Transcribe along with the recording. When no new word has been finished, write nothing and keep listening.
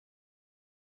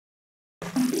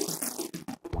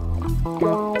Thank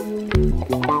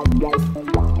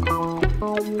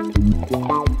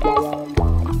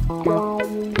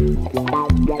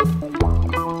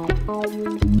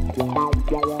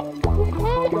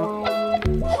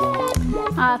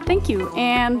you,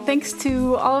 and thanks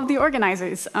to all of the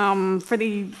organizers for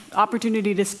the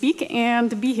opportunity to speak and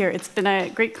to be here. It's been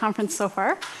a great conference so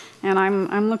far, and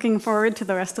I'm looking forward to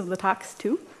the rest of the talks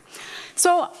too.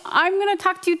 So I'm going to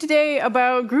talk to you today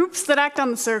about groups that act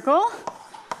on the circle.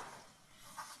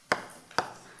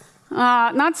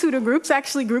 Not pseudogroups,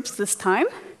 actually groups this time.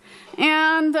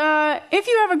 And if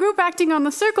you have a group acting on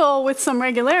the circle with some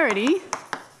regularity,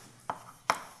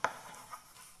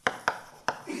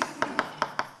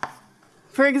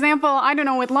 for example, I don't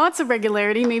know, with lots of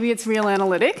regularity, maybe it's real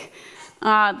analytic.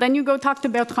 Then you go talk to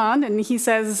Bertrand, and he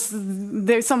says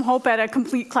there's some hope at a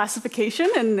complete classification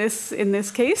in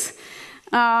this case.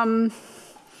 I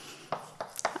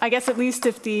guess at least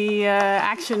if the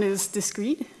action is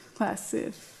discrete.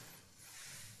 Classification.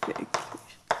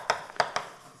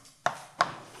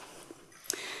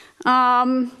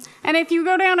 And if you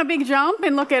go down a big jump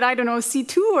and look at, I don't know,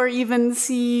 C2 or even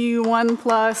C1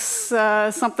 plus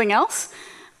something else,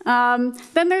 then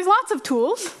there's lots of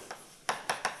tools.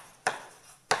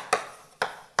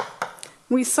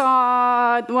 We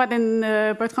saw, what, in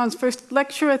Bertrand's first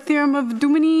lecture, a theorem of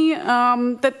Luminy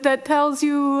that tells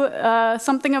you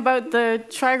something about the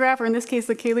trigraph, or in this case,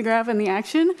 the Cayley graph and the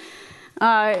action,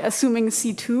 assuming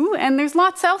C2. And there's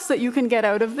lots else that you can get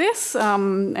out of this.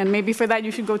 And maybe for that,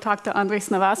 you should go talk to Andrés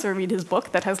Navas or read his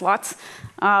book that has lots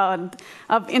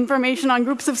of information on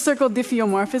groups of circle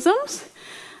diffeomorphisms.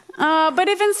 But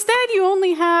if instead you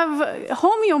only have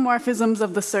homeomorphisms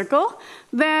of the circle,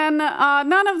 then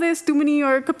none of this Luminy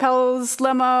or Capel's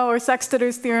lemma or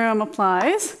Saxtetter's theorem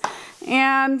applies.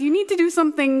 And you need to do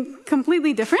something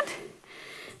completely different.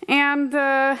 And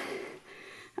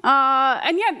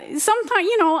yet, sometimes,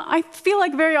 I feel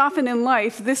like very often in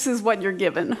life, this is what you're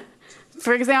given.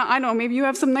 For example, I don't know, maybe you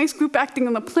have some nice group acting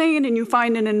on the plane and you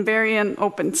find an invariant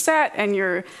open set and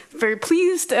you're very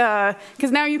pleased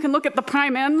because now you can look at the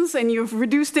prime ends and you've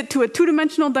reduced it to a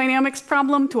two-dimensional dynamics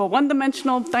problem, to a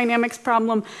one-dimensional dynamics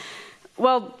problem.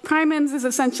 Well, prime ends is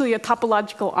essentially a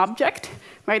topological object,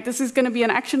 right? This is going to be an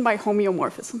action by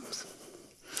homeomorphisms.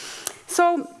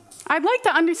 So I'd like to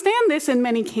understand this in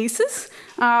many cases,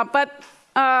 but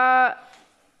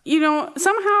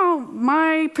somehow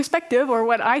my perspective, or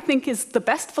what I think is the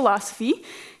best philosophy,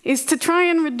 is to try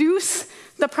and reduce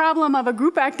the problem of a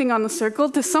group acting on the circle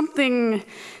to something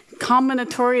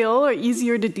combinatorial or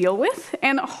easier to deal with,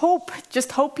 and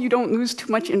just hope you don't lose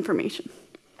too much information.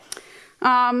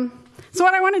 So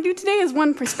what I want to do today is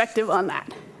one perspective on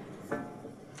that.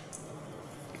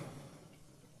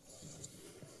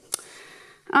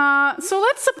 So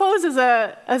let's suppose as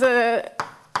a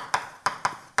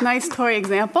nice toy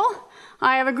example,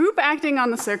 I have a group acting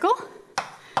on the circle,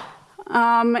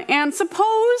 and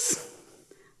suppose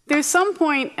there's some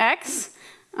point x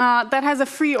that has a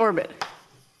free orbit,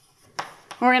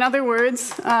 or in other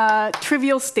words,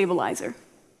 trivial stabilizer.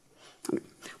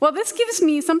 Well, this gives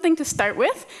me something to start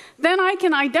with. Then I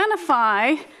can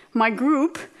identify my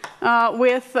group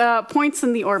with points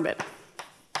in the orbit.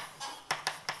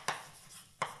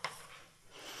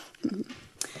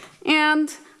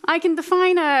 And I can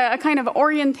define a kind of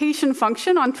orientation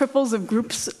function on triples of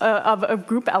groups of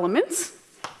group elements.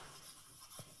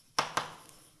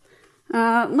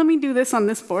 Let me do this on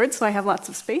this board so I have lots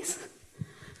of space.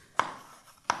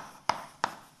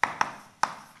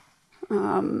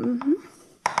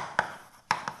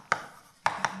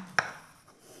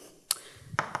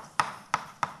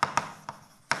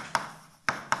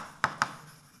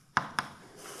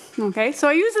 Okay, so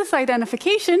I use this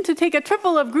identification to take a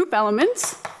triple of group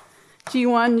elements,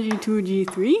 G1, G2,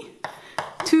 G3,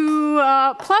 to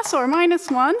plus or minus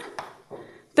 1,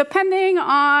 depending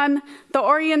on the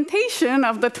orientation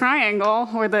of the triangle,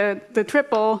 or the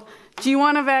triple,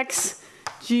 G1 of x,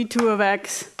 G2 of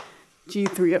x,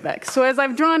 G3 of x. So as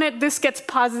I've drawn it, this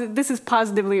is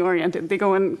positively oriented. They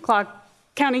go in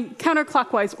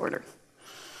counterclockwise order.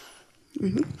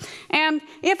 Mm-hmm. And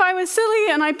if I was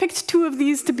silly and I picked two of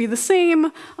these to be the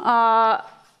same, I'll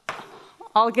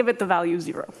give it the value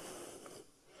 0.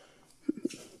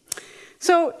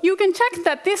 So you can check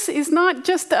that this is not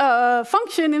just a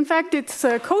function. In fact, it's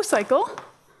a cocycle.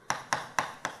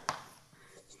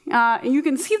 You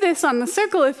can see this on the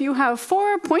circle if you have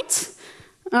 4 points,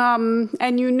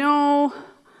 and you know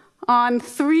on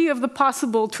 3 of the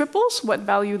possible triples what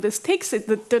value this takes. It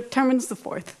determines the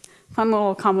 4th. Fun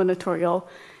little combinatorial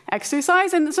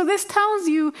exercise. And so this tells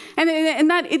you, and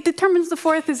that it determines the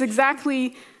 4th is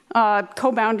exactly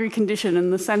co-boundary condition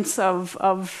in the sense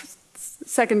of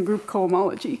second group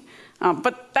cohomology.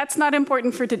 But that's not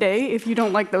important for today if you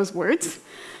don't like those words.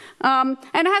 And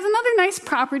it has another nice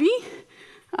property,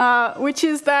 which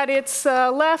is that it's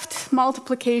left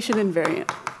multiplication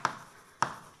invariant.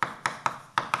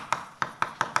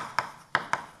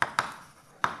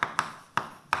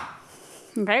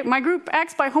 Okay, my group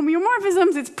acts by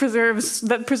homeomorphisms. It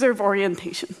preserve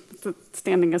orientation. It's a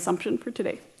standing assumption for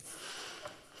today.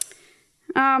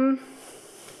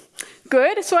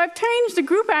 Good. So I've changed the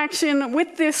group action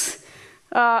with this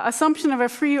assumption of a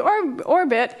free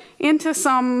orbit into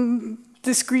some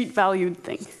discrete valued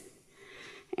thing.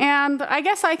 And I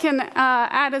guess I can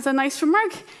add as a nice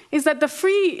remark is that the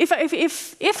free,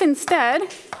 if instead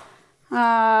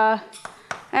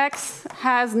X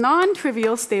has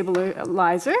non-trivial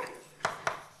stabilizer,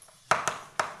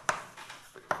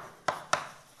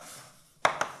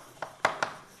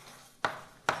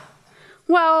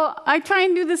 well, I try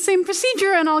and do the same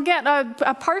procedure and I'll get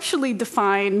a partially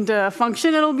defined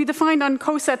function. It'll be defined on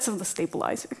cosets of the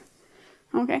stabilizer.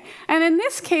 Okay, and in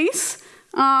this case,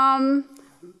 when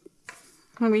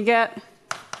we get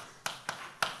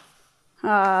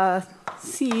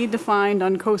C defined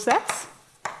on cosets,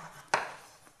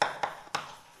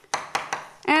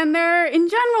 and there are, in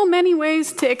general, many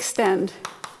ways to extend.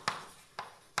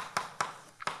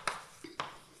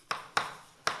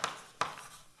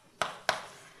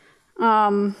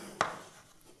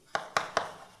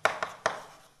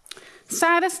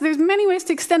 There's many ways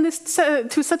to extend this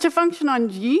to such a function on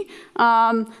G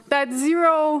that's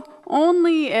zero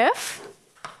only if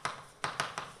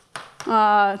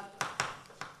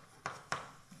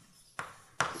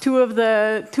two of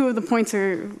the points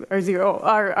are zero,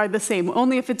 are the same,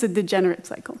 only if it's a degenerate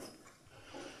cycle.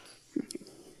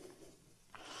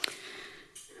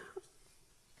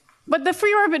 But the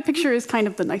free orbit picture is kind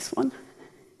of the nice one.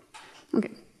 Okay.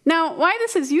 Now, why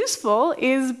this is useful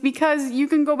is because you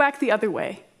can go back the other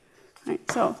way. Right,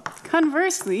 so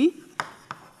conversely,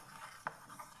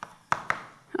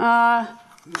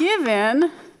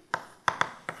 given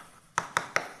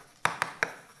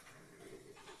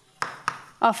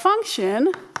a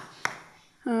function,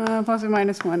 plus or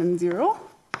minus 1 and 0,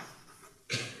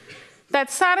 that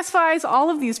satisfies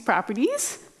all of these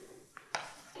properties,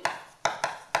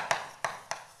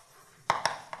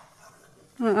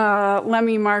 let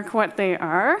me mark what they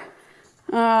are.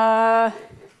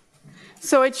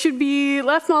 So it should be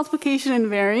left multiplication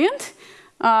invariant.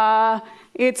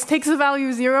 It takes the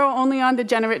value 0 only on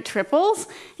degenerate triples,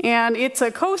 and it's a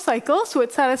cocycle, so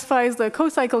it satisfies the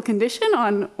cocycle condition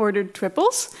on ordered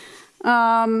triples.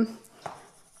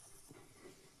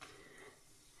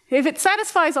 If it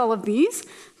satisfies all of these,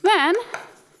 then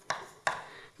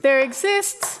there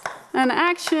exists an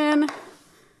action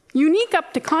unique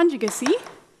up to conjugacy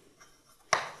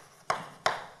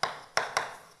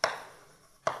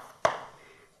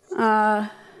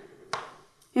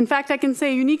in fact, I can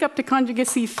say unique up to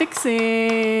conjugacy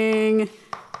fixing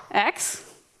X,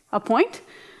 a point,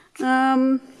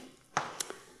 of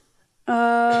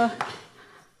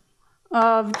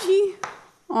G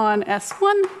on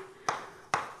S1,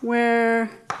 where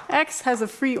X has a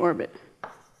free orbit.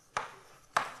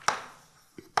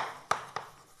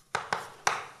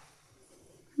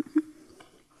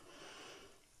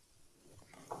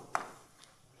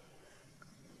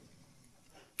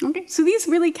 Okay, so these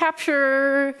really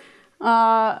capture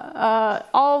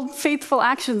all faithful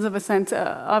actions of a sense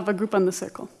of a group on the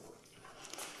circle.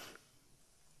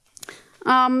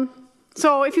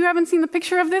 So if you haven't seen the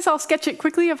picture of this, I'll sketch it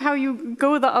quickly of how you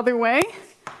go the other way.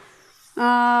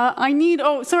 I need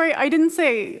an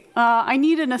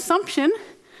assumption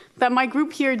that my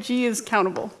group here, G, is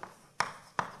countable.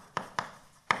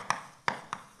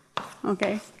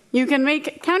 Okay. You can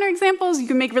make counterexamples. You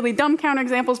can make really dumb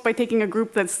counterexamples by taking a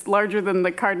group that's larger than the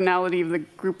cardinality of the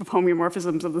group of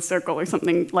homeomorphisms of the circle or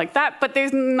something like that. But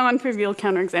there's non-trivial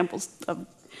counterexamples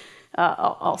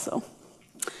also.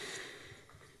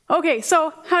 Okay,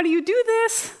 so how do you do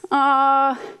this?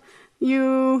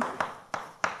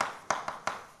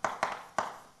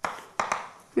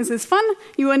 This is fun.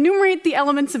 You enumerate the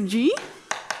elements of G.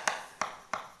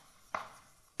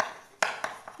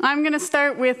 I'm going to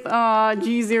start with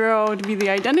G0 to be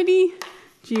the identity,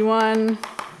 G1.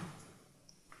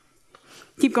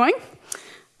 Keep going.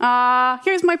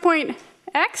 Here's my point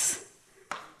X.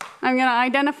 I'm going to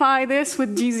identify this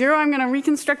with G0. I'm going to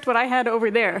reconstruct what I had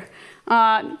over there.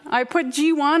 I put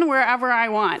G1 wherever I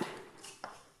want.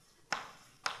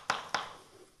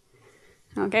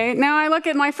 Okay, now I look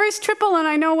at my first triple and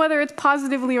I know whether it's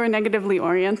positively or negatively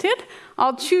oriented.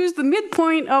 I'll choose the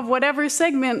midpoint of whatever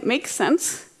segment makes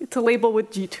sense to label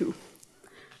with G2.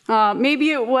 Maybe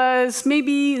G0,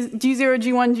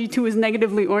 G1, G2 is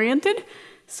negatively oriented,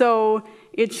 so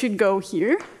it should go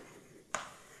here.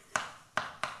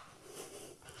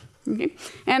 Okay.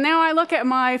 And now I look at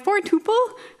my 4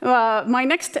 tuple, my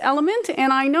next element,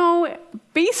 and I know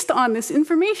based on this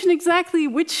information exactly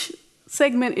which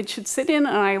segment it should sit in,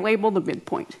 and I label the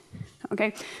midpoint.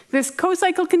 Okay. This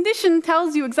co-cycle condition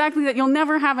tells you exactly that you'll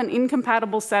never have an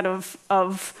incompatible set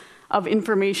of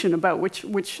information about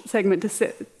which segment to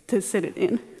sit it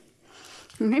in.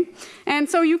 Okay. And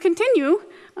so you continue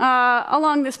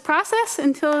along this process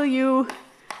until you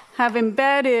have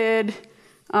embedded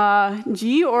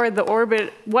G, or the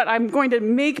orbit, what I'm going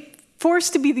to force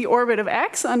to be the orbit of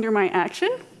X under my action.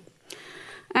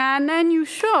 And then you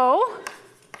show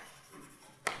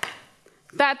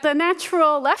that the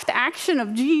natural left action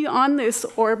of G on this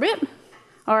orbit,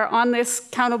 or on this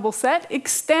countable set,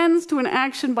 extends to an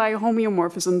action by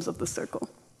homeomorphisms of the circle.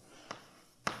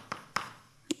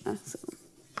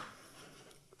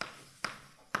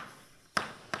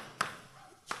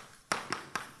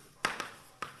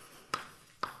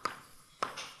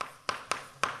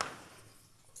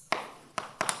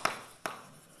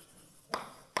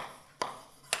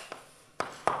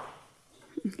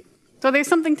 So there's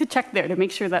something to check there to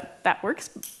make sure that that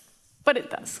works, but it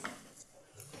does.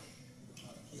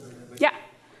 Yeah?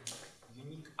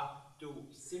 Unique up to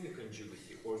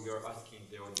semi-conjugacy, or you're asking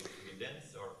the only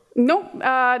evidence, or? Nope,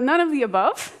 none of the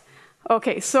above.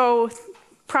 Okay, so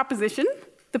proposition.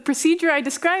 The procedure I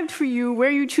described for you,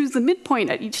 where you choose the midpoint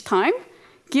at each time,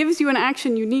 gives you an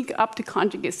action unique up to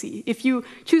conjugacy. If you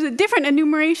choose a different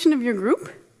enumeration of your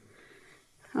group,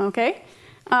 okay,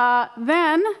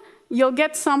 then you'll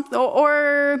get something,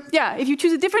 if you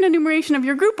choose a different enumeration of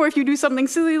your group, or if you do something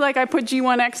silly like I put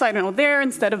G1X, I don't know, there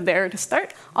instead of there to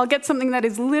start, I'll get something that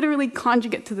is literally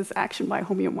conjugate to this action by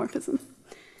homeomorphism.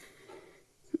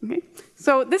 Okay,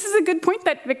 so this is a good point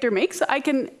that Victor makes. I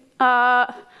can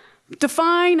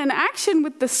define an action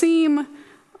with the same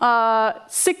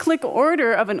cyclic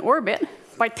order of an orbit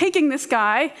by taking this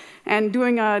guy and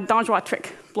doing a Danjois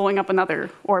trick, blowing up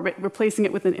another orbit, replacing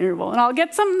it with an interval. And I'll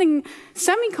get something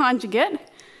semi-conjugate,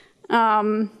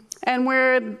 and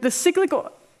where the cyclic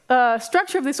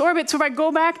structure of this orbit, so if I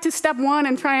go back to step 1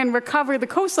 and try and recover the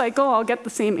cocycle, I'll get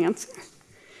the same answer.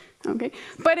 Okay?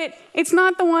 But it's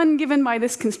not the one given by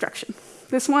this construction.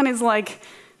 This one is like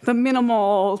the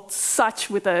minimal such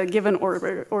with a given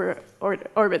orbit,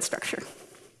 orbit structure.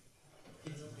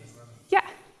 Yeah.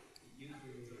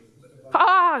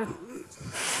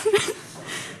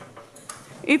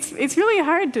 It's really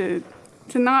hard to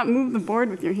not move the board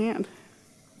with your hand.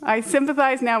 I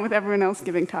sympathize now with everyone else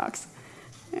giving talks.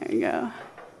 There you go.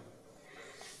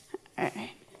 All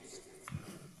right.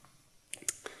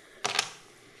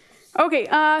 Okay,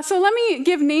 so let me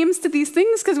give names to these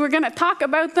things because we're going to talk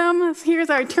about them. Here's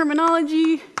our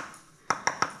terminology.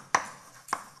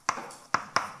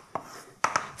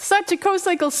 Such a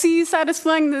cocycle C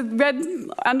satisfying the red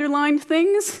underlined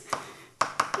things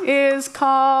is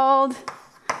called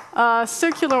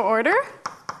circular order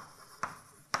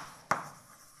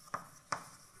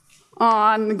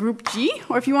on the group G,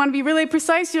 or if you want to be really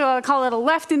precise, you'll call it a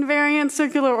left-invariant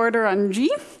circular order on G.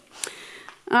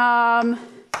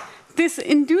 This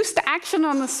induced action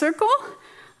on the circle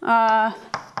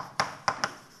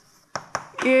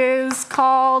is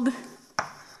called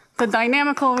the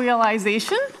dynamical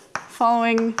realization,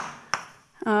 following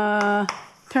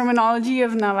terminology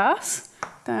of Navas.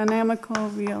 Dynamical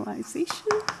realization.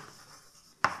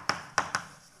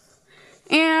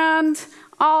 And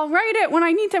I'll write it, when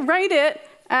I need to write it,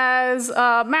 as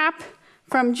a map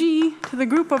from G to the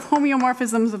group of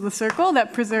homeomorphisms of the circle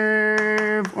that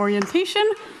preserve orientation.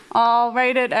 I'll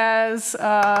write it as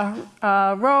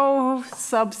rho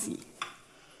sub C.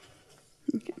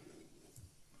 Okay.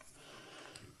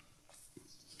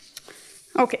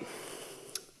 Okay.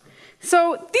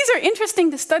 So these are interesting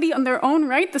to study on their own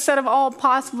right, the set of all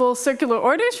possible circular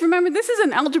orders. Remember, this is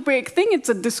an algebraic thing. It's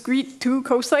a discrete 2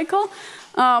 cocycle.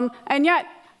 And yet,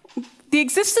 the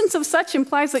existence of such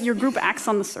implies that your group acts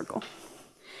on the circle.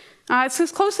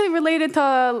 It's closely related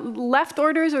to left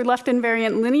orders or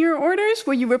left-invariant linear orders,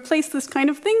 where you replace this kind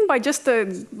of thing by just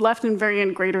a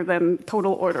left-invariant greater than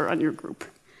total order on your group.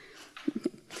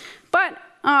 But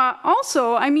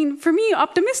also, I mean, for me,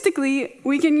 optimistically,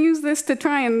 we can use this to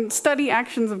try and study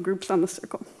actions of groups on the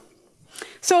circle.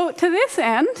 So to this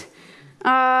end,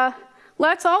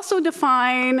 let's also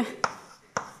define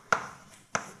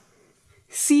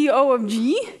CO of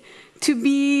G to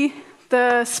be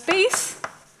the space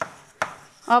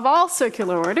of all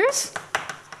circular orders.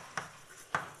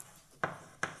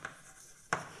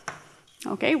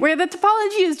 Okay, where the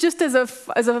topology is just as a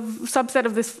subset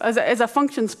of this, as a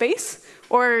function space,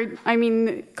 or I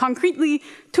mean, concretely,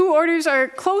 two orders are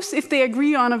close if they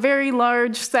agree on a very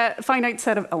large finite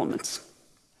set of elements.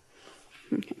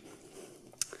 Okay.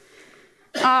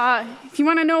 If you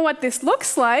want to know what this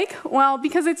looks like, well,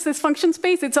 because it's this function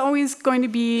space, it's always going to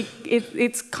be,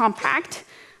 it's compact,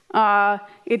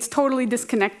 it's totally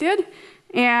disconnected,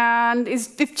 and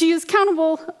if G is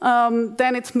countable,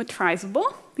 then it's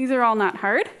metrizable. These are all not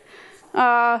hard.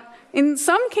 In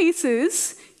some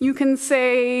cases, you can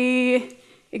say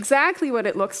exactly what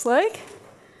it looks like.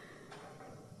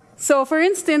 So for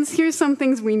instance, here's some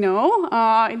things we know.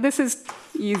 This is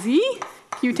easy.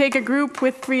 You take a group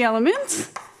with 3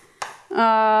 elements.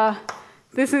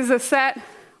 This is a set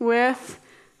with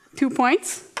 2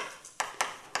 points.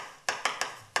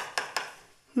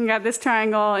 You got this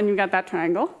triangle and you got that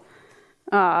triangle.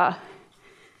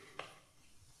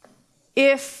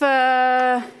 If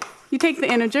you take the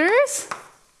integers,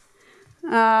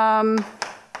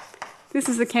 this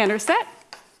is the Cantor set.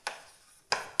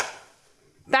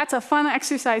 That's a fun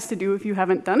exercise to do if you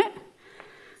haven't done it.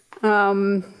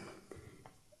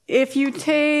 If you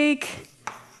take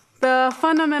the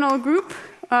fundamental group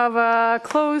of a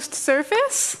closed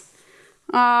surface,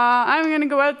 I'm going to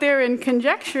go out there and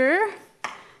conjecture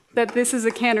that this is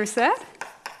a Cantor set.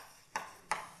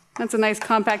 That's a nice,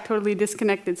 compact, totally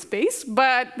disconnected space.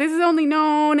 But this is only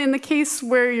known in the case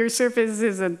where your surface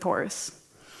is a torus,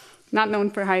 not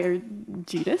known for higher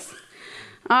GDIS.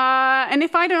 And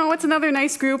if I don't know what's another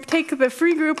nice group, take the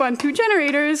free group on 2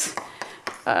 generators.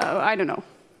 I don't know.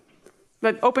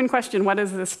 But open question, what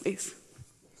is this space?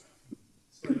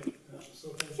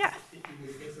 Yeah. In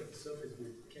the case of the surface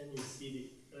group, can you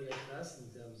see the other class in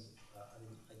terms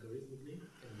algorithmically?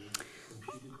 Can you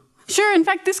compute it? Sure, in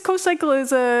fact, this cocycle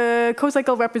is a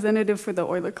cocycle representative for the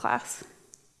Euler class.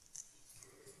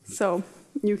 So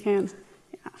you can,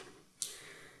 yeah.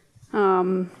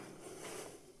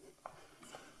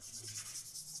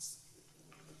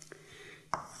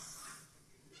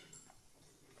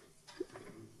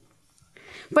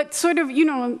 But sort of, you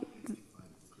know,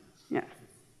 yeah.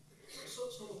 So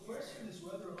the question is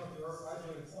whether or not there are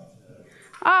isolated points.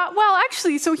 Well,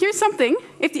 actually, so here's something.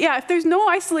 If there's no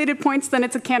isolated points, then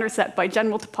it's a Cantor set by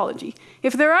general topology.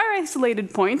 If there are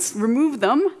isolated points, remove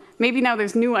them. Maybe now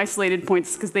there's new isolated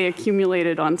points because they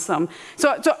accumulated on some.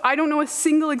 So I don't know a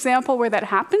single example where that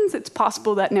happens. It's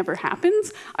possible that never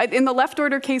happens. In the left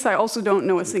order case, I also don't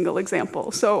know a single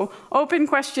example. So open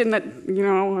question that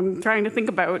I'm trying to think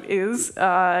about is,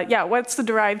 what's the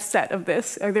derived set of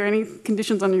this? Are there any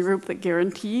conditions on your group that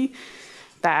guarantee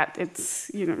that it's,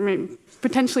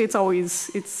 potentially it's always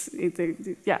it's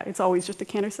always just a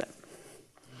Cantor set.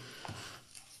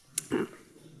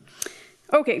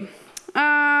 Okay.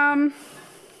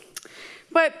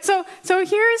 But so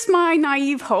here's my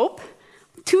naive hope.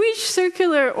 To each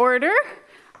circular order,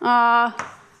 I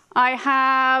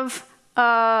have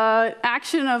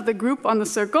action of the group on the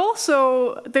circle.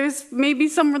 So there's maybe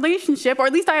some relationship, or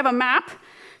at least I have a map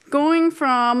going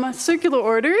from circular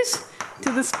orders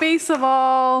to the space of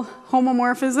all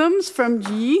homomorphisms from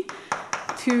G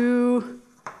to,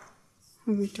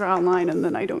 let me draw a line and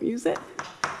then I don't use it.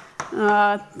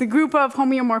 The group of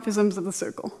homeomorphisms of the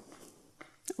circle.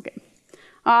 Okay.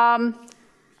 And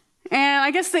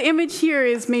I guess the image here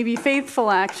is maybe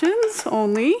faithful actions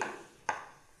only.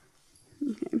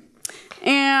 Okay.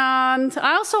 And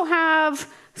I also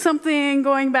have something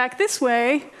going back this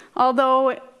way,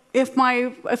 although if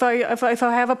I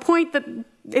have a point that,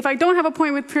 if I don't have a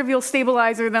point with trivial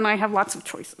stabilizer, then I have lots of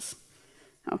choices.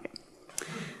 Okay.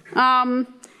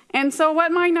 And so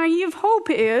what my naive hope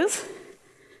is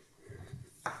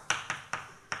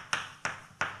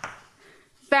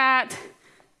that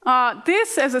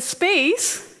this as a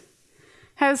space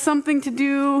has something to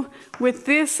do with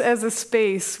this as a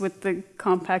space with the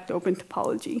compact open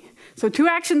topology. So 2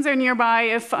 actions are nearby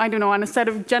if, I don't know, on a set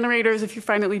of generators, if you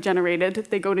finally generated,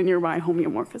 they go to nearby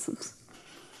homeomorphisms.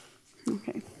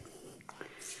 Okay.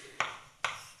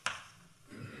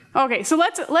 Okay, so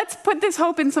let's put this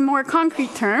hope in some more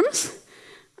concrete terms.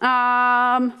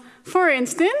 For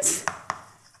instance,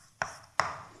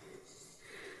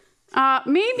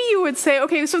 maybe you would say,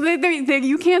 okay, so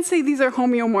you can't say these are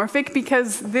homeomorphic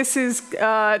because this is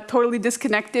totally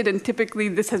disconnected and typically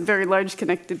this has very large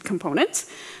connected components.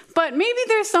 But maybe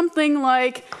there's something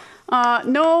like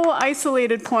no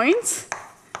isolated points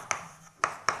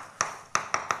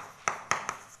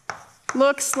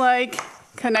looks like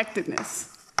connectedness.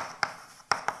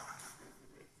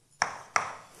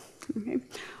 Okay.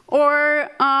 Or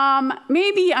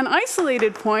maybe an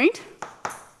isolated point,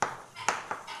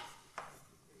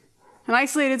 an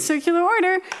isolated circular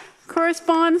order,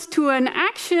 corresponds to an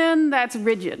action that's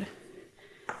rigid.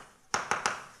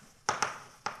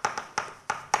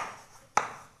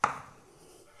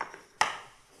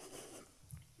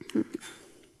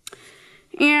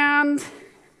 And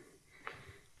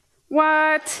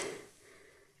what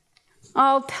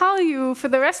I'll tell you for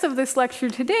the rest of this lecture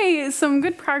today is some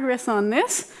good progress on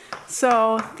this.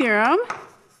 So, theorem.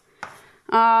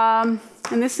 And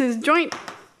this is joint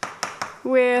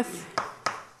with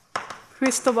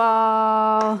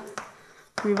Cristobal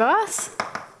Rivas.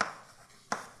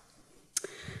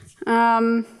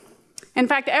 In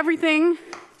fact, everything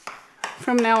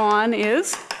from now on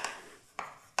is,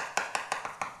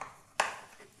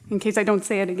 in case I don't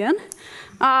say it again,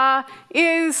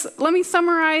 let me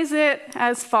summarize it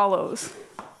as follows.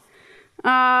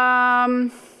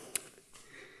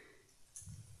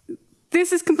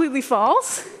 This is completely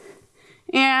false.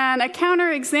 And a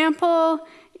counter example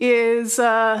is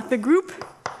the group,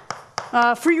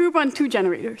 free group on 2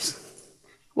 generators.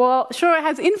 Well, sure, it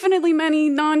has infinitely many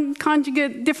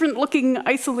non-conjugate, different-looking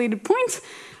isolated points,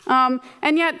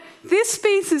 and yet this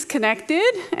space is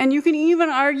connected, and you can even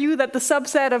argue that the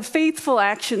subset of faithful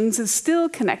actions is still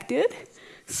connected.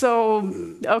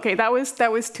 So, okay, that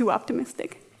was too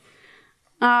optimistic.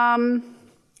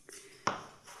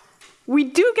 We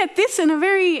do get this in a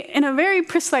very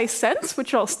precise sense,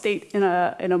 which I'll state in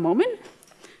a moment.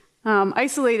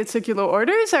 Isolated circular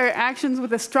orders are actions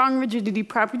with a strong rigidity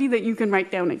property that you can write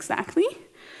down exactly.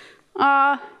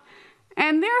 And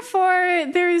therefore,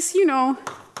 there's,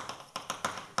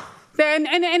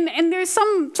 and there's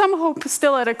some hope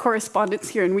still at a correspondence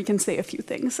here, and we can say a few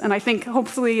things. And I think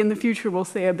hopefully in the future we'll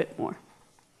say a bit more.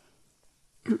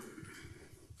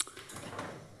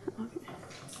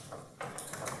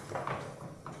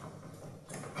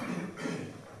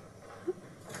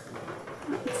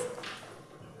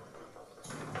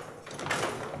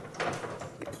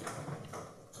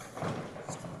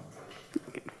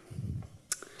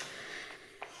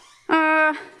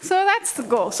 So that's the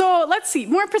goal. So let's see,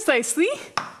 more precisely.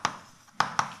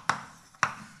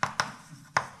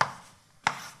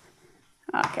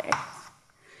 Okay.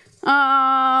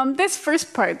 This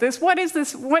first part, what is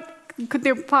this? What could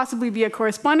there possibly be a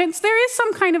correspondence? There is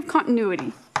some kind of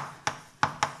continuity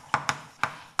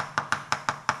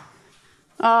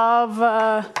of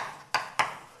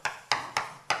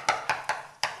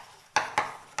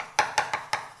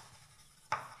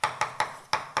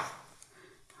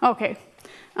okay.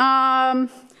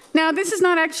 Now, this is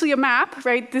not actually a map,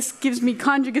 right? This gives me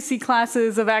conjugacy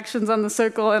classes of actions on the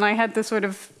circle, and I had to sort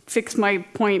of fix my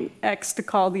point X to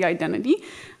call the identity.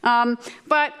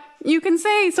 But you can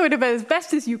say sort of as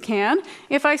best as you can,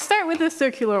 if I start with a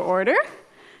circular order,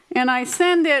 and I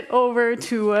send it over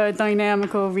to a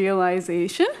dynamical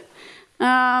realization,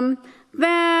 then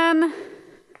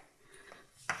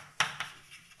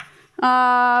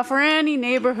for any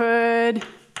neighborhood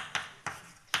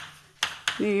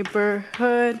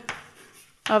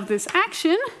of this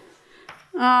action,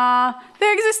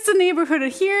 there exists a neighborhood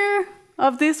here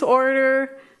of this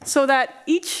order so that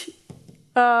each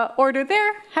order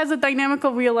there has a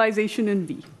dynamical realization in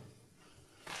V.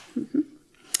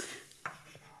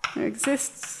 There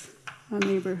exists a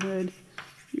neighborhood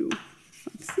U,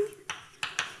 let's see,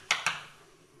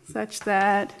 such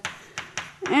that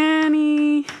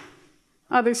any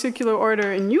other circular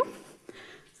order in U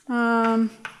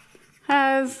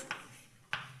has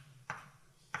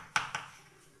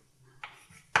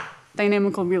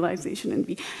dynamical realization in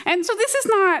V. And so this is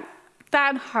not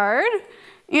that hard.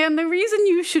 And the reason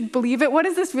you should believe it, what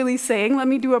is this really saying? Let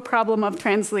me do a problem of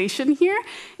translation here.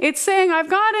 It's saying I've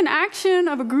got an action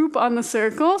of a group on the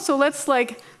circle. So let's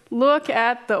look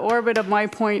at the orbit of my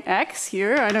point X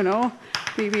here. I don't know,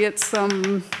 maybe it's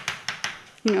some,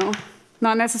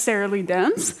 not necessarily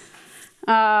dense.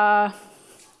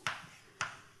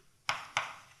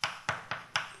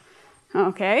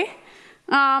 Okay.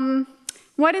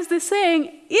 What is this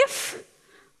saying? If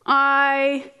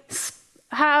I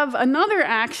have another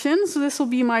action, so this will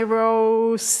be my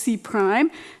rho C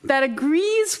prime, that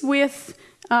agrees with,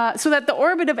 so that the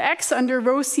orbit of X under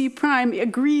rho C prime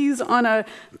agrees on a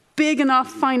big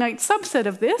enough finite subset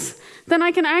of this, then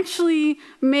I can actually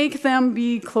make them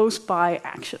be close by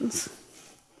actions.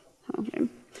 Okay.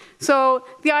 So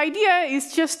the idea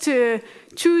is just to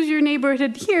choose your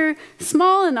neighborhood here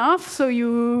small enough so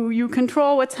you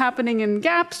control what's happening in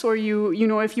gaps, or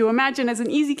if you imagine as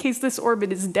an easy case this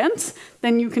orbit is dense,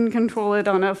 then you can control it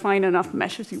on a fine enough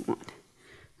mesh as you want.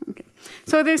 Okay.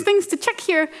 So there's things to check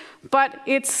here, but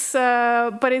it's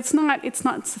not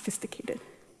sophisticated.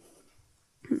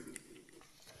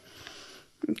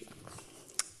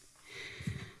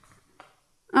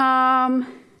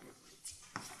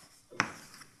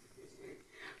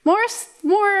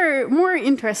 More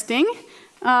interesting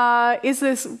is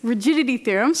this rigidity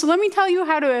theorem. So let me tell you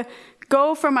how to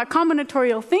go from a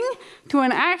combinatorial thing to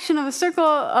an action of a circle,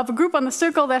 of a group on the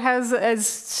circle that has as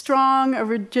strong a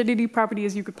rigidity property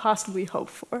as you could possibly hope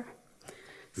for.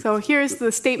 So here's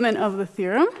the statement of the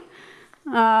theorem.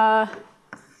 A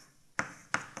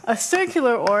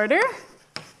circular order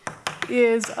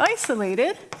is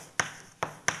isolated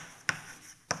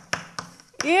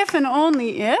if and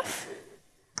only if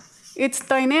its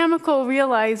dynamical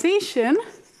realization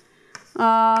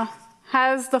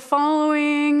has the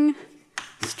following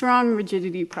strong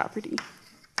rigidity property.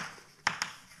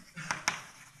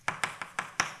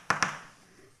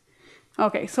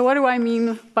 Okay, so what do I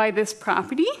mean by this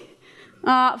property?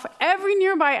 For every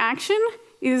nearby action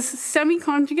is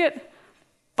semi-conjugate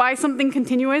by something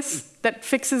continuous that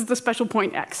fixes the special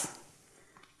point x.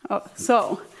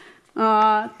 So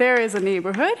there is a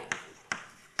neighborhood,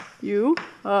 U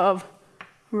of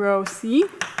rho C,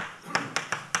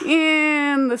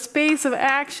 in the space of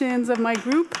actions of my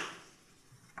group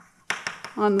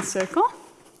on the circle,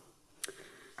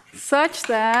 such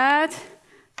that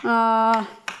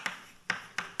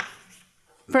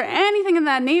for anything in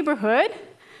that neighborhood,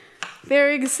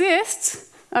 there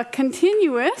exists a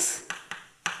continuous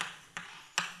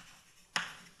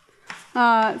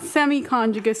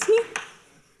semi-conjugacy.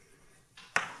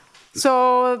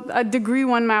 So a degree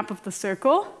 1 map of the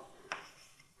circle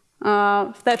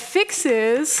that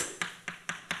fixes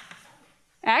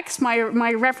x, my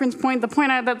reference point, the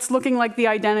point that's looking like the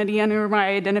identity under my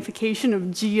identification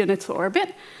of G and its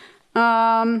orbit,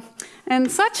 and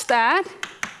such that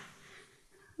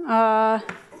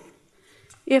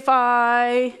if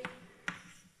I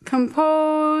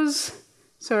compose,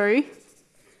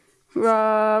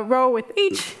 rho with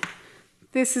H,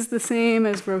 this is the same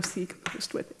as rho C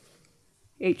composed with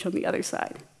H on the other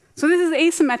side. So this is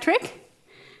asymmetric.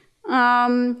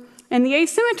 And the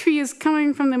asymmetry is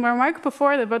coming from the remark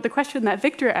before about the question that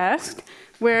Victor asked,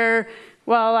 where,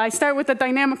 well, I start with a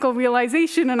dynamical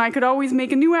realization, and I could always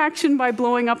make a new action by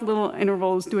blowing up little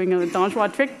intervals, doing a Dangerois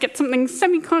trick, get something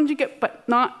semi-conjugate but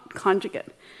not conjugate.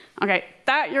 Okay,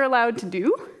 that you're allowed to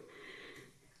do.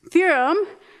 Theorem,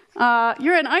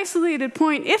 you're an isolated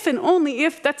point if and only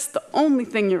if that's the only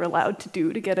thing you're allowed to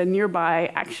do to get a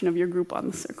nearby action of your group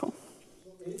on the circle.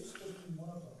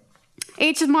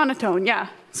 H is monotone, yeah.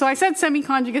 So I said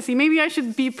semi-conjugacy. Maybe I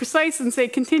should be precise and say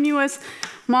continuous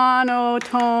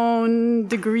monotone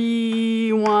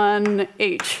degree 1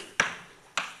 H.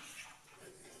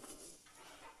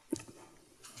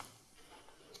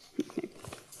 Okay.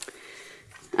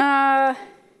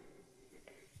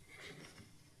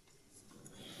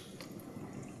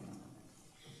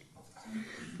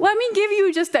 Let me give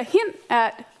you just a hint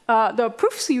at the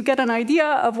proof so you get an idea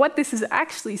of what this is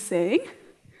actually saying.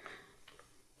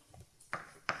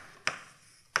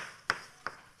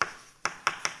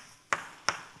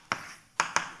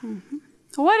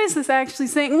 What is this actually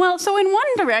saying? Well, so in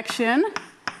one direction,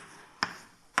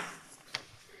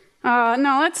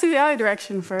 no, let's do the other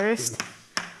direction first.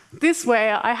 This way,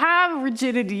 I have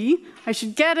rigidity. I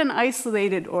should get an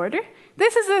isolated order.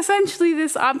 This is essentially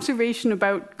this observation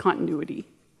about continuity.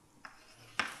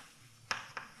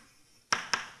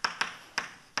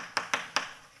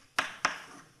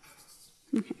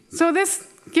 Okay. So this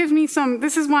gives me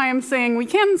this is why I'm saying we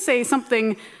can say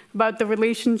something about the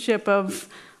relationship of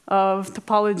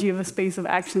topology of a space of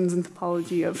actions and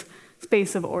topology of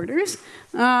space of orders.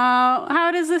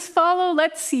 How does this follow?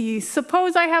 Let's see.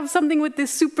 Suppose I have something with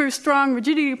this super strong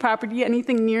rigidity property.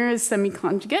 Anything near is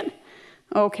semi-conjugate.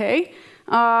 Okay.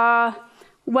 Well,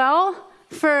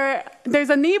 there's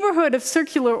a neighborhood of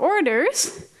circular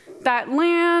orders that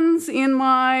lands in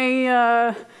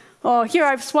my here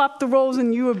I've swapped the roles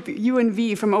in U and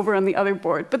V from over on the other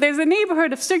board. But there's a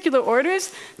neighborhood of circular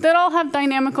orders that all have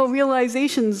dynamical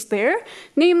realizations there,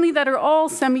 namely that are all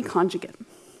semi-conjugate.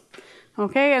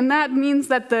 Okay, and that means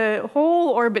that the whole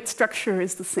orbit structure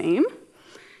is the same.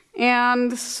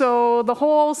 And so the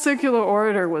whole circular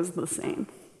order was the same.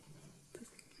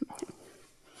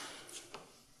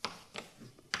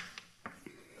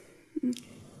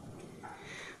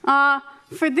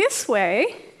 For this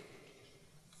way,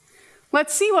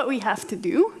 let's see what we have to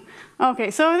do. Okay,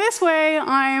 so this way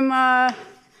I'm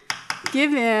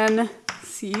given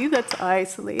C that's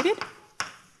isolated,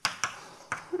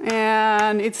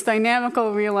 and its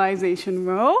dynamical realization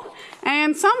rho,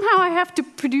 And somehow I have to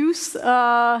produce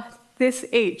this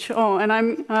H. Oh, and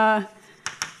I'm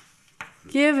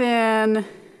given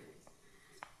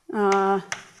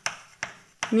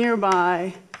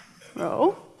nearby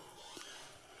row.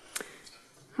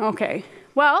 Okay.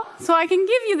 Well, so I can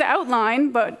give you the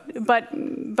outline,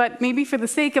 but maybe for the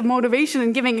sake of motivation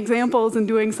and giving examples and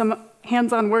doing some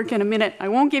hands-on work in a minute, I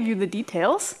won't give you the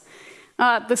details.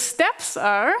 The steps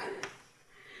are,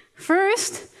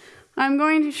 first, I'm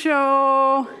going to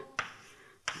show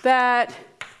that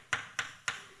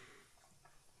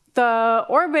the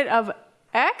orbit of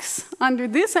X under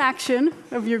this action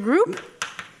of your group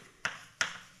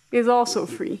is also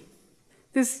free.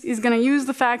 This is going to use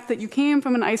the fact that you came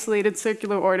from an isolated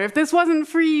circular order. If this wasn't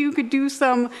free, you could do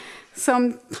some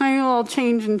tiny little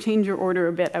change and change your order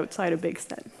a bit outside a big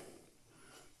set.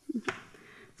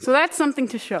 So that's something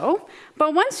to show.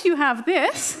 But once you have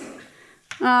this,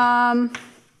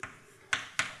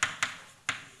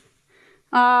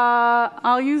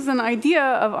 I'll use an idea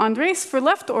of Andres for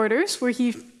left orders, where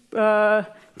he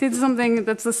did something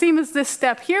that's the same as this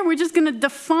step here. We're just going to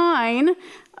define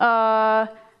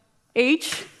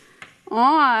H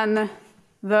on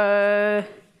the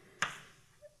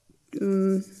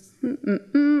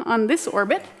on this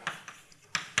orbit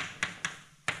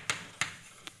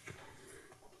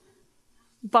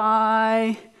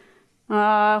by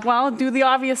well, do the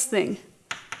obvious thing.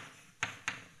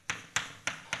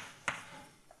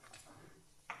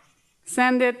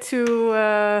 Send it to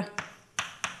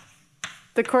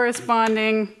the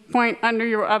corresponding point under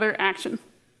your other action.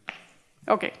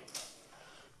 Okay.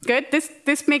 Good.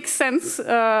 This makes sense.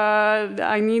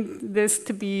 I need this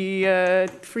to be a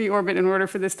free orbit in order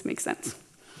for this to make sense.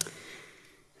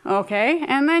 Okay,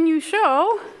 and then you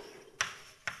show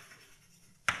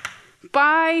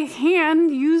by hand,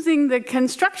 using the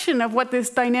construction of what this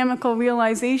dynamical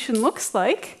realization looks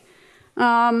like,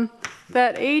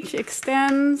 that H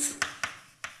extends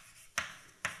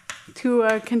to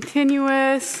a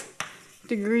continuous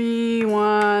degree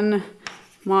 1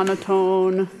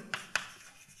 monotone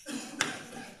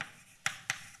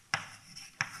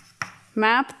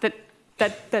map that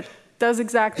does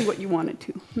exactly what you want it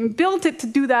to. You built it to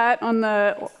do that on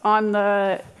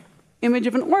the image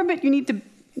of an orbit. You need to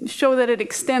show that it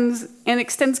extends and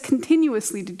extends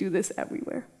continuously to do this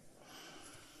everywhere.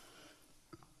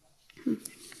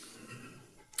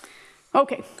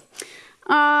 Okay.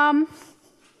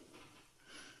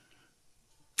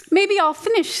 Maybe I'll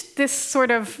finish this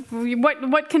sort of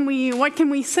what can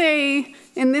we say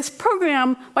in this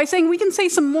program by saying we can say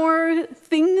some more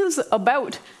things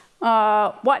about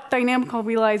what dynamical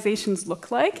realizations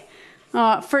look like.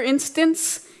 For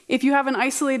instance, if you have an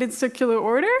isolated circular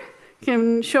order, you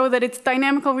can show that its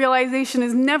dynamical realization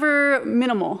is never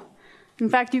minimal. In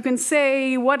fact, you can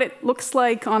say what it looks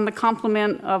like on the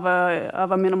complement of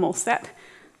a minimal set,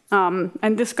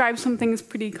 and describe some things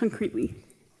pretty concretely.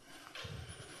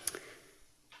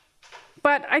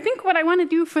 But I think what I want to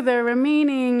do for the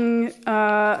remaining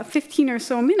 15 or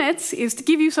so minutes is to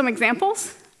give you some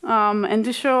examples and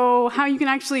to show how you can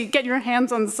actually get your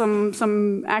hands on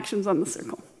some actions on the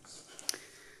circle.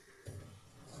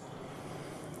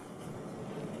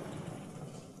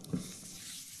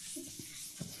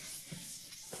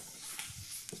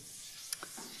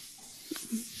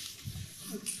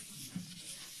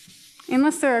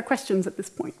 Unless there are questions at this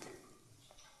point.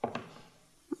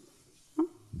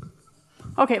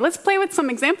 Okay, let's play with some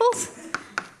examples.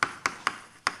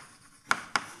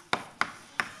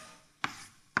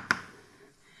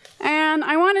 And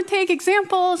I want to take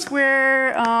examples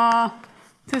where,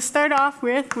 to start off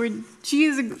with, where G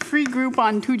is a free group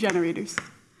on 2 generators.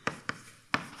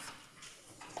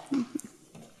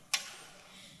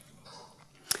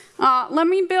 Let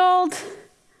me build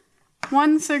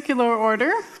one circular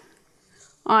order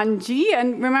on G.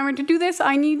 And remember, to do this,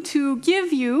 I need to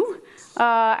give you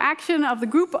action of the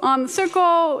group on the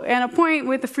circle and a point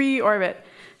with a free orbit.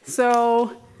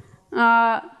 So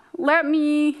let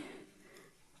me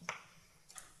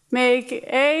make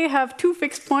A have 2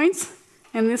 fixed points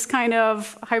in this kind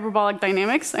of hyperbolic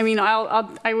dynamics. I mean,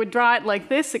 I would draw it like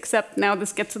this, except now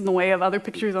this gets in the way of other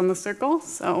pictures on the circle.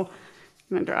 So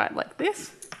I'm going to draw it like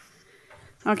this.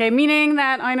 Okay, meaning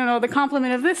that, I don't know, the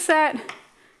complement of this set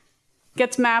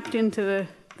gets mapped into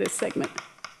this segment.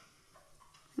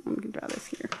 I'm going to draw this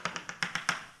here.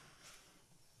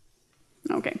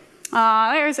 Okay,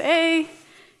 there's A,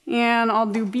 and I'll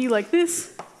do B like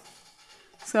this.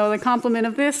 So the complement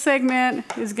of this segment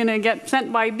is going to get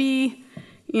sent by B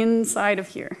inside of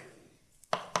here.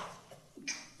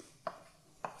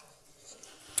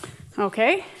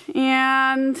 Okay,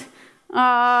 and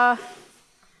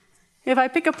if I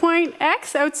pick a point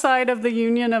x outside of the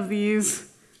union of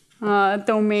these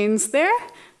domains there,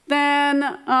 then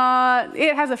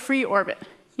it has a free orbit.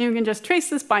 You can just trace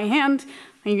this by hand.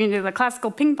 You can do the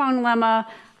classical ping pong lemma,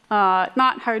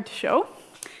 not hard to show.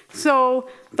 So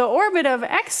the orbit of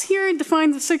x here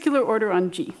defines a circular order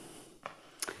on G.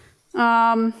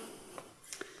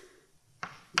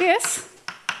 This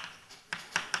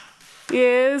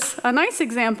is a nice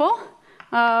example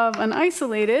of an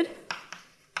isolated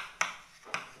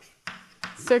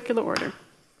circular order.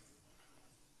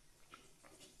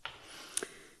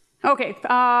 Okay,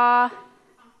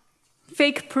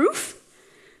 fake proof.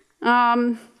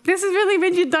 This is really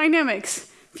rigid dynamics.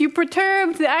 If you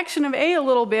perturb the action of A a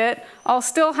little bit, I'll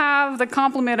still have the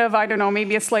complement of, I don't know,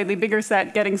 maybe a slightly bigger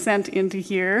set getting sent into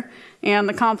here. And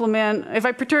the complement, if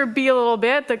I perturb B a little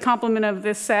bit, the complement of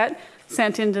this set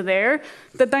sent into there.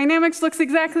 The dynamics looks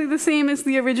exactly the same as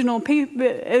the original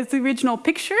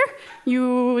picture.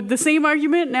 The same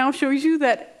argument now shows you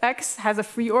that X has a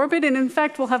free orbit, and in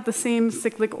fact will have the same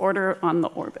cyclic order on the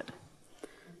orbit.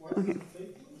 Okay.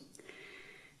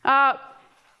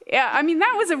 Yeah, I mean,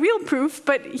 that was a real proof,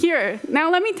 but here, now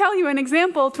let me tell you an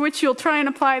example to which you'll try and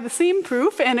apply the same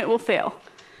proof and it will fail.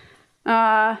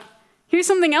 Here's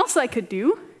something else I could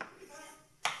do.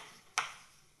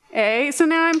 So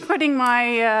now I'm putting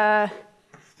my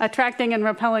attracting and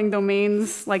repelling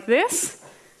domains like this,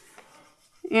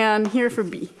 and here for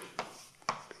B.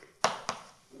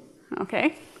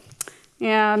 Okay,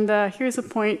 and here's a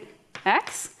point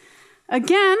X.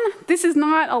 Again, this is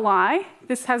not a lie.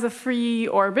 This has a free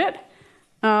orbit.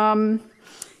 And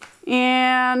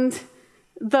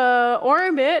the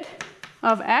orbit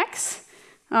of X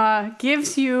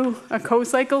gives you a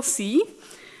cocycle C.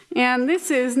 And this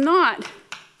is not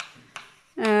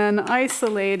an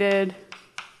isolated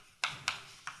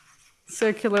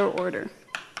circular order.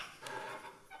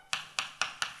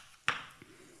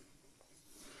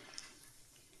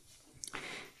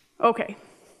 Okay.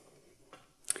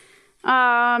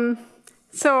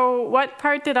 So what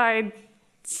part did I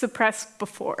suppress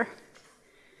before?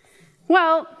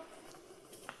 Well,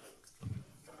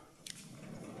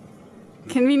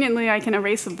 conveniently I can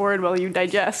erase the board while you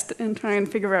digest and try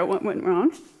and figure out what went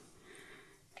wrong.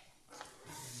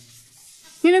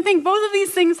 You know, I think both of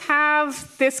these things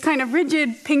have this kind of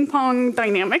rigid ping-pong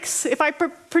dynamics. If I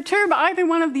perturb either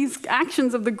one of these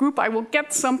actions of the group, I will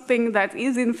get something that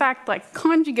is in fact like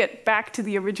conjugate back to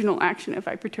the original action if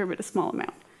I perturb it a small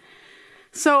amount.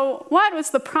 So what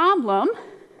was the problem?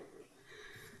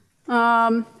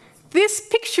 This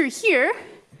picture here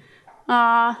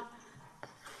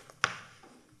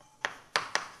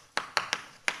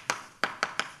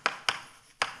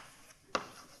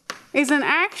is an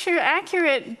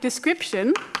accurate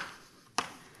description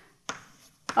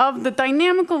of the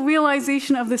dynamical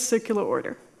realization of this circular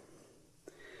order.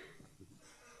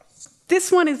 This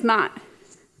one is not.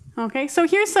 Okay, so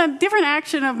here's a different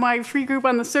action of my free group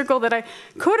on the circle that I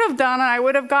could have done, and I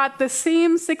would have got the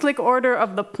same cyclic order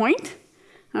of the point.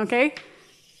 Okay,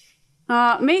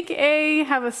 make A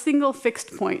have a single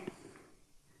fixed point.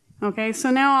 Okay,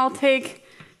 so now I'll take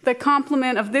the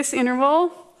complement of this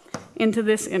interval into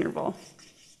this interval.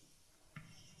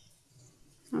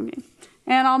 Okay,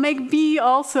 and I'll make B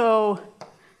also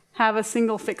have a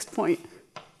single fixed point.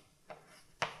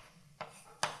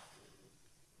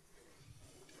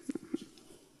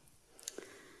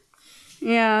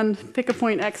 And pick a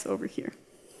point X over here.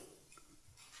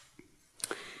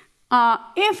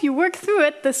 If you work through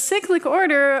it, the cyclic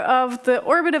order of the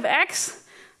orbit of X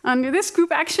under this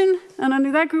group action and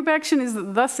under that group action is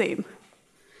the same.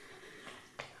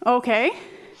 Okay,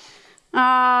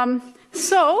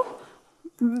 so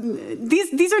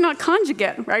these are not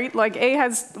conjugate, right? Like A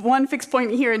has one fixed point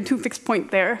here and two fixed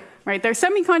point there, right? They're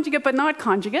semi-conjugate but not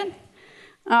conjugate.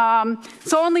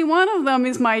 So only one of them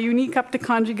is my unique up to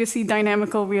conjugacy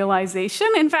dynamical realization.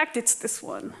 In fact, it's this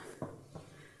one.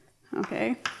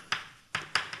 Okay.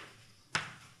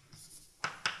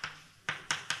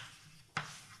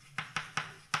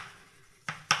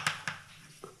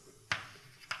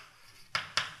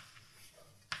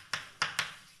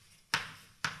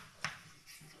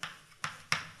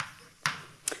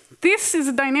 This is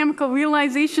a dynamical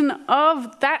realization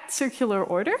of that circular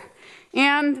order.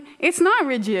 And it's not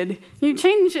rigid. You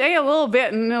change A a little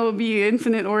bit and it'll be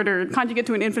infinite order, conjugate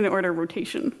to an infinite order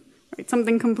rotation. Right?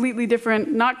 Something completely different,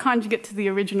 not conjugate to the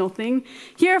original thing.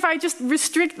 Here, if I just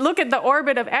look at the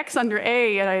orbit of X under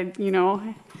A, and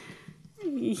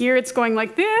here it's going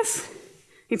like this.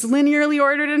 It's linearly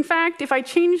ordered, in fact. If I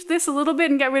change this a little bit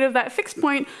and get rid of that fixed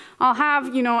point, I'll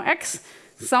have, X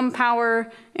some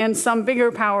power and some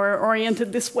bigger power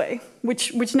oriented this way,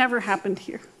 which never happened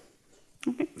here.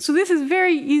 Okay. So this is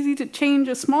very easy to change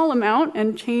a small amount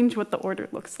and change what the order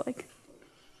looks like.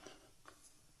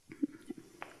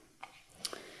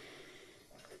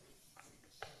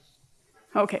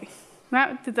 Okay,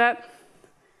 did that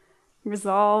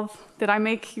resolve? Did I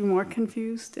make you more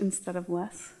confused instead of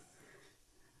less?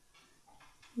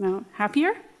 No,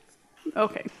 happier?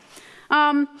 Okay.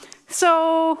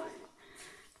 So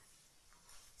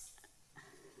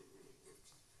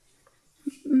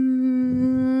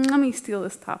let me steal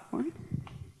this top one.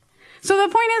 So the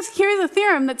point is, here's a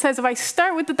theorem that says if I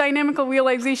start with the dynamical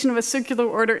realization of a circular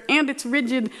order and it's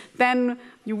rigid, then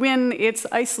you win, it's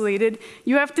isolated.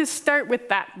 You have to start with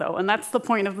that, though, and that's the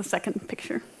point of the second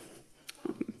picture.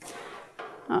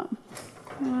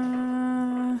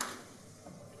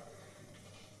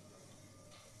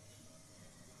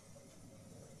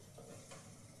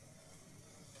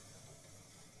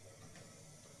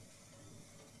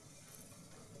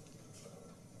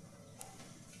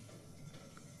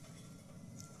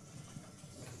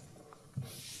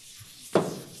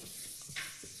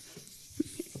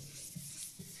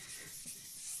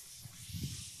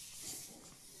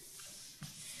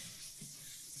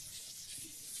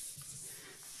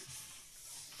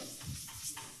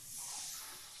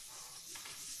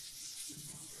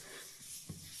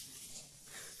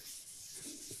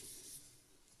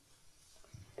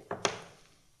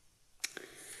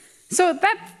 So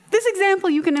this example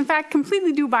you can in fact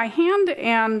completely do by hand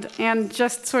and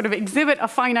just sort of exhibit a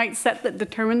finite set that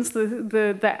determines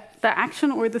the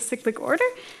action or the cyclic order.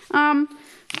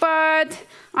 But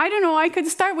I don't know, I could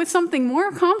start with something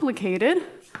more complicated.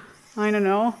 I don't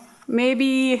know,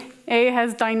 maybe A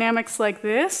has dynamics like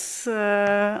this.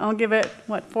 I'll give it,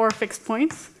 what, 4 fixed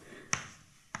points?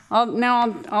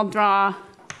 I'll draw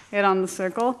it on the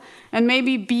circle. And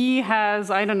maybe B has,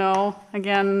 I don't know,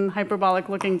 again, hyperbolic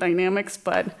looking dynamics,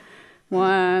 but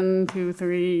 1, 2,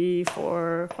 3,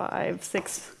 4, 5,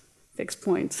 6 fixed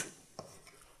points.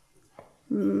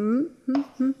 I'm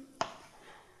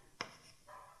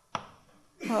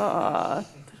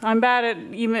bad at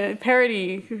even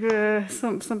parity. There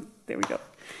we go.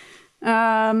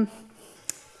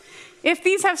 If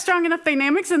these have strong enough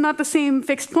dynamics and not the same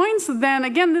fixed points, then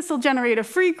again, this will generate a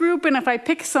free group. And if I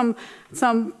pick some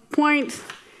point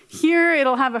here,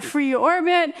 it'll have a free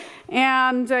orbit.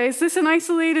 And is this an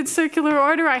isolated circular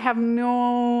order? I have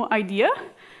no idea.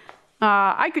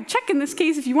 I could check in this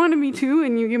case if you wanted me to,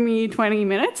 and you give me 20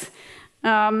 minutes.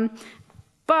 But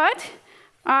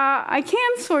I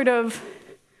can sort of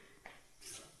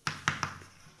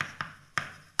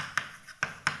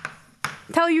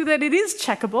tell you that it is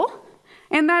checkable,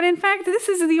 and that in fact this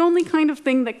is the only kind of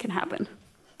thing that can happen.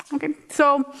 Okay,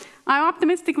 so I'm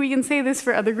optimistic we can say this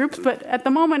for other groups, but at the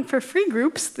moment for free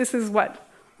groups, this is what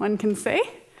one can say.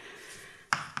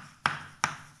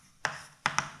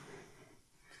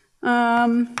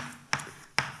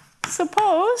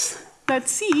 Suppose that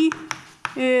C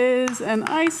is an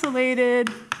isolated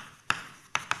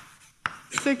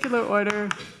circular order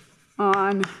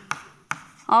on,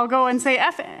 I'll go and say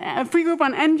F, a free group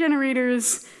on n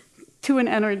generators 2 and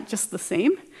n are just the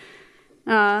same.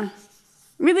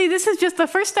 Really, this is just the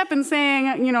first step in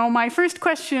saying, you know, my first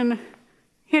question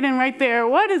hidden right there,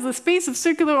 what is the space of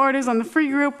circular orders on the free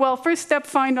group? Well, first step,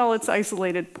 find all its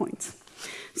isolated points.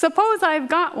 Suppose I've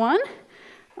got one,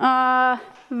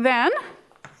 then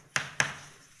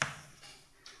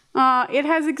it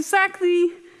has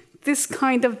exactly this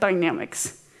kind of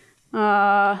dynamics.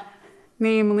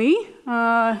 Namely,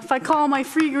 if I call my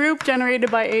free group generated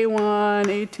by A1,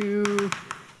 A2,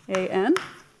 AN,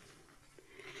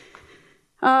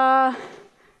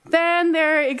 then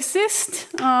there exist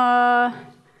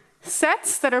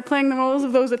sets that are playing the roles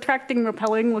of those attracting,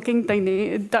 repelling looking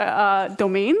domains. I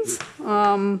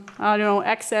don't know,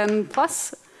 xn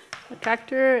plus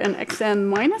attractor and xn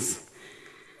minus,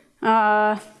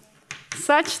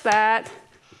 such that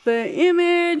the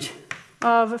image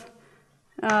of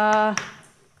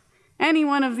any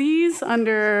one of these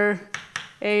under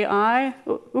AI,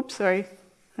 oops, sorry,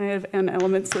 I have n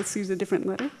elements, let's use a different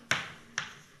letter,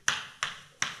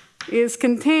 is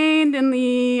contained in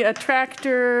the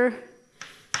attractor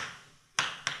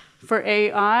for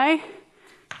AI,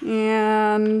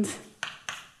 and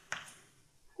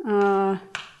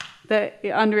that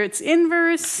under its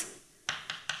inverse,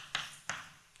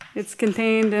 it's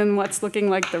contained in what's looking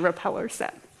like the repeller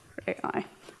set for AI.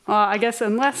 I guess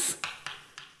unless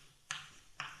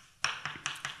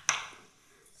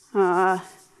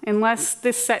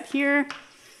this set here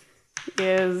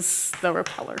is the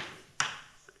repeller.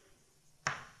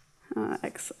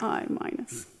 xi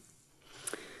minus.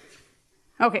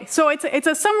 Okay, so it's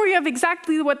a summary of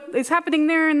exactly what is happening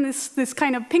there in this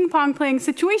kind of ping-pong playing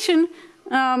situation,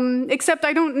 except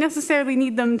I don't necessarily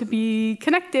need them to be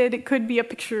connected. It could be a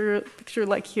picture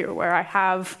like here, where I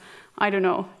have, I don't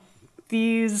know,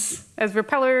 these as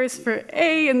repellers for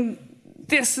A, and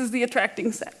this is the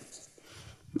attracting set.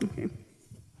 Okay.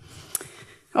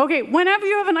 Okay, whenever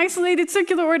you have an isolated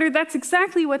circular order, that's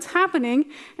exactly what's happening.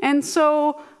 And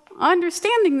so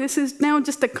understanding this is now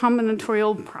just a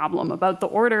combinatorial problem about the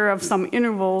order of some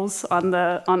intervals on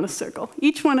the circle.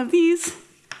 Each one of these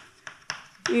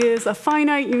is a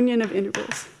finite union of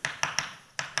intervals.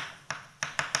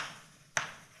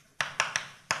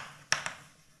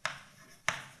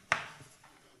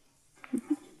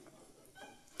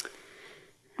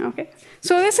 Okay,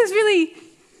 so this is really,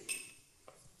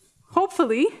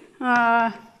 hopefully,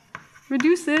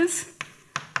 reduces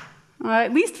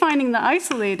at least finding the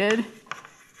isolated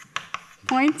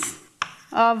points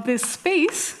of this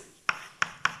space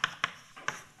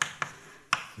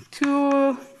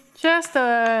to just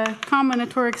a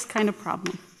combinatorics kind of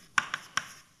problem.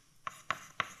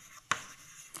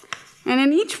 And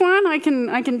in each one, I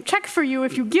can check for you.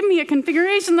 If you give me a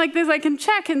configuration like this, I can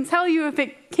check and tell you if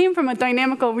it came from a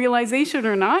dynamical realization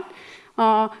or not.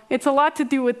 It's a lot to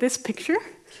do with this picture,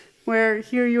 where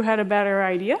here you had a better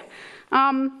idea.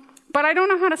 But I don't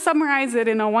know how to summarize it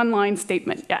in a one-line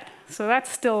statement yet. So that's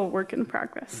still a work in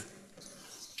progress.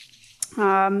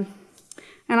 And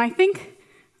I think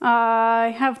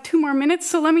I have 2 more minutes,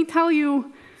 so let me tell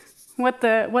you what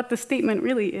the statement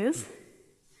really is.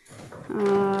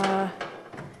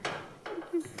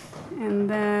 And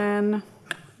then,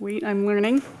 wait, I'm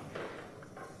learning.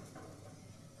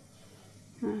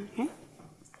 Okay.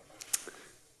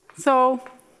 So,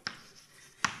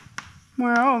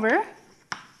 moreover,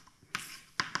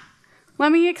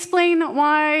 let me explain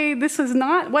why this is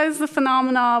not, what is the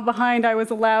phenomena behind I was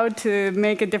allowed to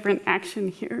make a different action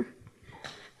here.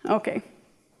 Okay.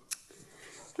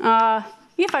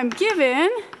 If I'm given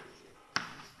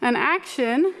an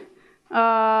action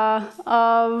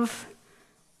of,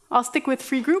 I'll stick with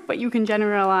free group, but you can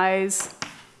generalize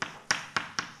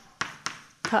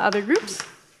to other groups.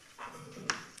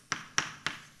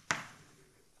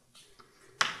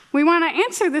 We want to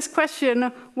answer this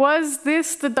question, was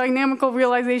this the dynamical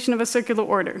realization of a circular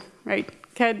order, right?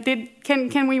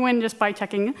 Can we win just by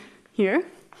checking here?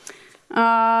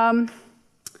 Well,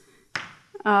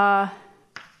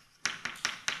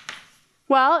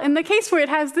 in the case where it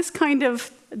has this kind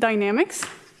of dynamics,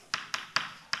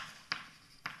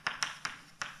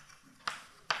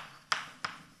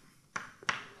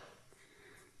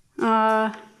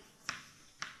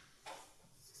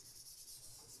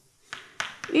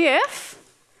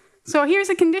 so here's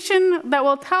a condition that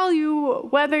will tell you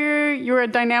whether you're a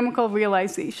dynamical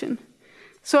realization.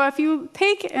 So if you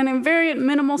take an invariant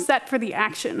minimal set for the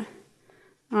action,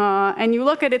 and you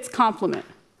look at its complement.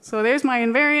 So there's my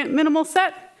invariant minimal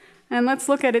set, and let's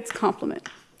look at its complement.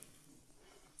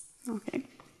 Okay.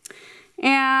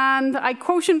 And I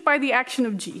quotient by the action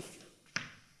of G.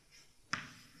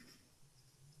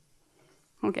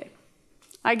 Okay.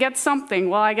 I get something.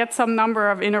 Well, I get some number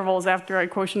of intervals after I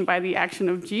quotient by the action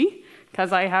of G,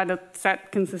 because I had a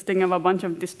set consisting of a bunch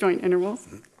of disjoint intervals,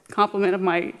 complement of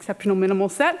my exceptional minimal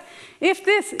set. If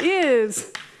this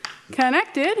is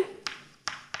connected,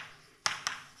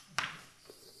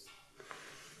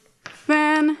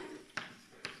 then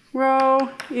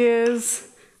rho is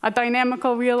a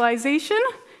dynamical realization,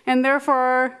 and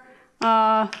therefore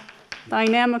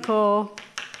dynamical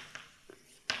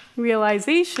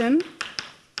realization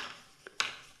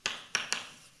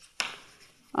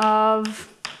of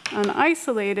an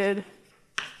isolated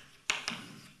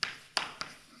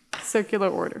circular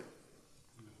order.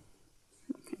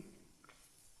 Okay.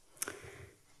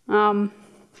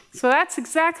 So that's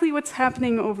exactly what's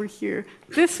happening over here.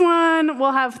 This one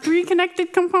will have 3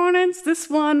 connected components. This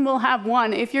one will have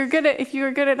 1. If you're good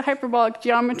at hyperbolic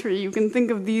geometry, you can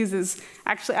think of these as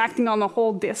actually acting on the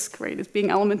whole disk, right, as being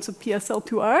elements of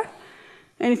PSL2R.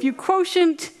 And if you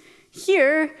quotient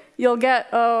here, you'll get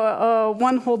a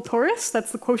 1-whole torus.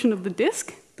 That's the quotient of the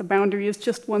disk. The boundary is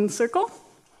just 1 circle.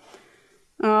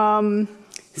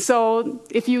 So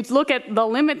if you look at the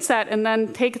limit set and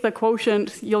then take the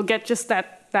quotient, you'll get just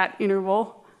that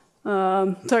interval.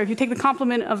 Sorry, if you take the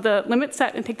complement of the limit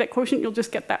set and take that quotient, you'll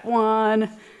just get that 1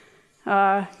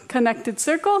 connected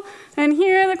circle. And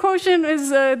here the quotient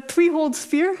is a 3-whole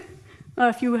sphere.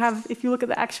 If you look at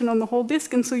the action on the whole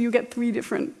disk, and so you get 3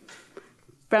 different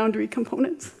boundary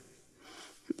components.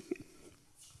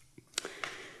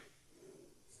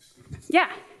 Yeah.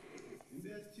 In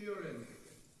that theorem,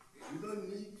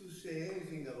 say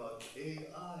anything about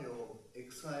AI or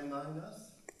xi minus?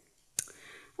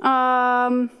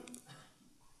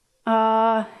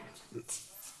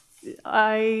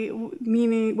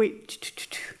 Meaning, wait.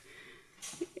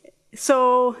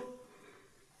 So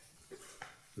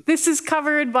this is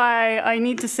covered by, I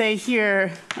need to say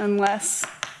here, unless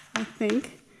I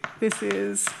think this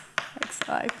is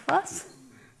xi plus.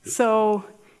 So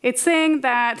it's saying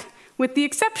that with the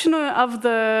exception of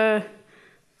the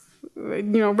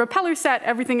repeller set,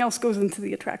 everything else goes into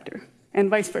the attractor. And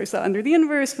vice versa. Under the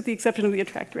inverse, with the exception of the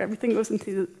attractor, everything goes into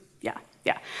the, yeah.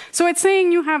 So it's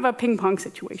saying you have a ping pong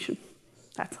situation.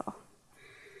 That's all.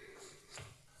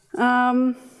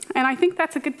 And I think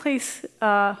that's a good place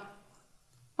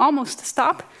almost to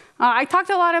stop. I talked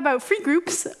a lot about free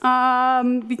groups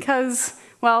because,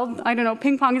 well, I don't know,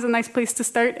 ping pong is a nice place to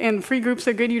start, and free groups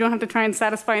are good. You don't have to try and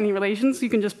satisfy any relations. You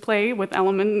can just play with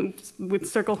elements, with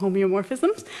circle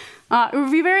homeomorphisms. It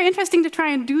would be very interesting to try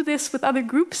and do this with other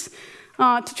groups,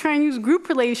 to try and use group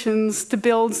relations to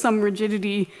build some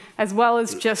rigidity, as well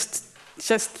as just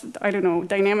I don't know,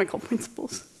 dynamical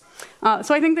principles.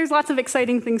 So I think there's lots of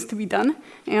exciting things to be done,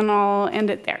 and I'll end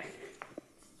it there.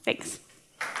 Thanks.